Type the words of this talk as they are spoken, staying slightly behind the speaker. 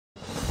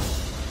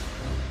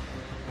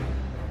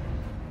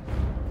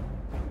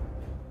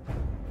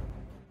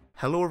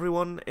Hello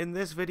everyone, in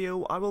this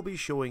video I will be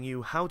showing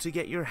you how to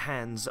get your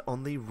hands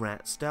on the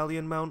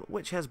Ratstallion mount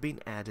which has been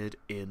added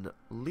in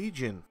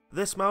Legion.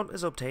 This mount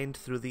is obtained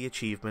through the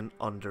achievement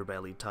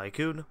Underbelly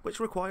Tycoon,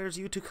 which requires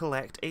you to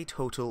collect a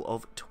total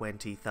of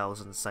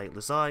 20,000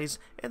 sightless eyes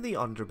in the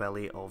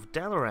underbelly of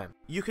Dalaran.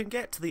 You can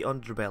get to the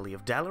underbelly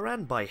of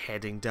Dalaran by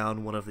heading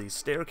down one of these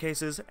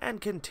staircases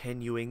and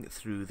continuing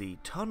through the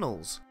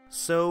tunnels.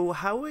 So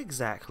how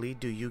exactly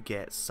do you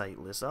get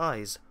sightless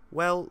eyes?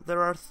 Well,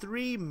 there are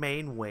three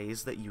main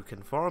ways that you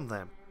can farm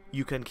them.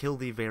 You can kill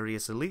the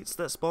various elites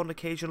that spawn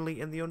occasionally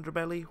in the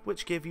underbelly,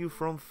 which give you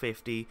from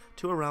 50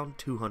 to around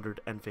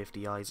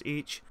 250 eyes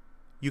each.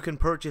 You can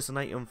purchase an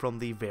item from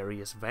the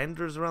various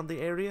vendors around the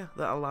area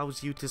that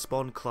allows you to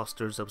spawn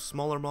clusters of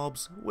smaller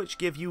mobs, which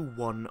give you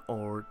 1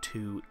 or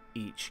 2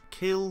 each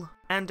kill.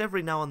 And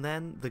every now and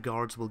then, the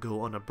guards will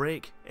go on a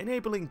break,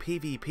 enabling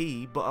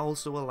PvP but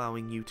also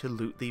allowing you to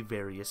loot the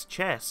various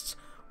chests,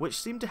 which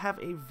seem to have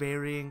a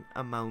varying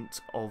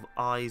amount of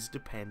eyes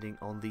depending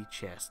on the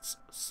chest's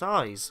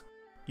size.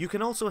 You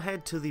can also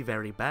head to the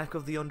very back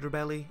of the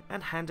underbelly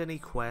and hand in a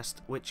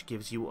quest which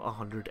gives you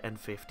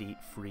 150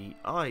 free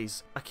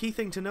eyes. A key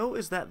thing to note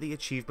is that the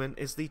achievement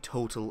is the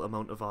total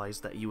amount of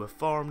eyes that you have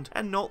farmed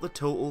and not the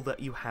total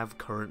that you have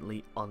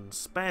currently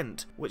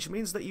unspent, which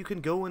means that you can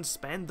go and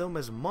spend them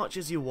as much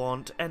as you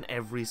want and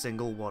every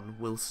single one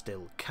will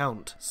still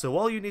count. So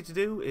all you need to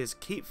do is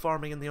keep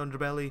farming in the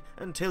underbelly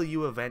until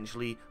you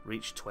eventually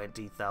reach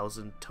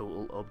 20,000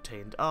 total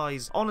obtained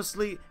eyes.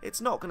 Honestly,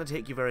 it's not going to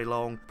take you very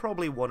long,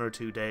 probably 1 or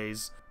 2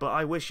 days, but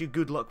I wish you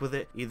good luck with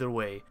it either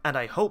way, and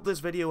I hope this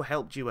video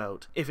helped you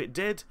out. If it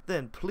did,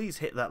 then please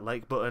hit that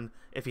like button.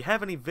 If you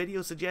have any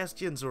video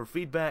suggestions or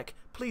feedback,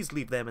 please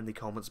leave them in the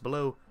comments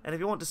below, and if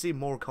you want to see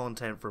more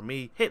content from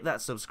me, hit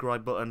that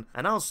subscribe button,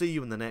 and I'll see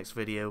you in the next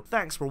video.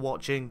 Thanks for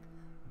watching,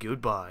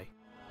 goodbye.